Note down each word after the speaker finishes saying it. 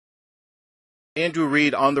Andrew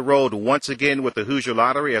Reed on the road once again with the Hoosier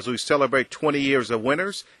Lottery as we celebrate 20 years of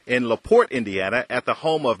winners in LaPorte, Indiana, at the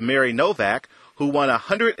home of Mary Novak, who won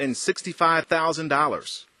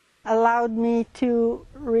 $165,000. Allowed me to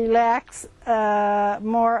relax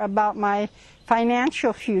more about my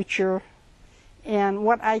financial future and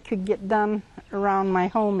what I could get done around my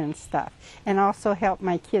home and stuff, and also help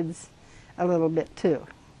my kids a little bit too.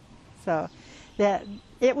 So that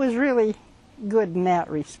it was really good in that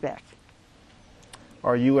respect.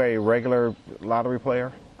 Are you a regular lottery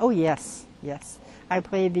player? Oh yes, yes. I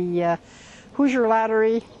play the Hoosier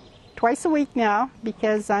Lottery twice a week now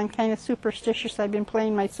because I'm kind of superstitious. I've been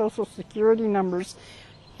playing my Social Security numbers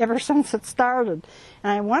ever since it started.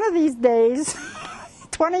 And one of these days,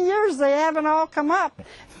 20 years, they haven't all come up.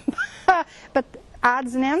 But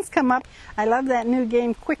odds and ends come up. I love that new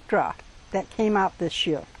game, Quick Draw, that came out this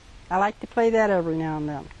year. I like to play that every now and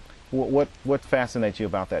then. What fascinates you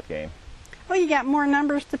about that game? Well, you got more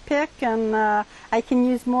numbers to pick, and I can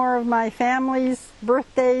use more of my family's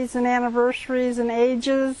birthdays and anniversaries and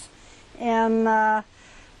ages, and you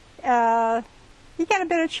got a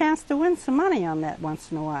better chance to win some money on that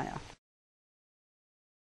once in a while.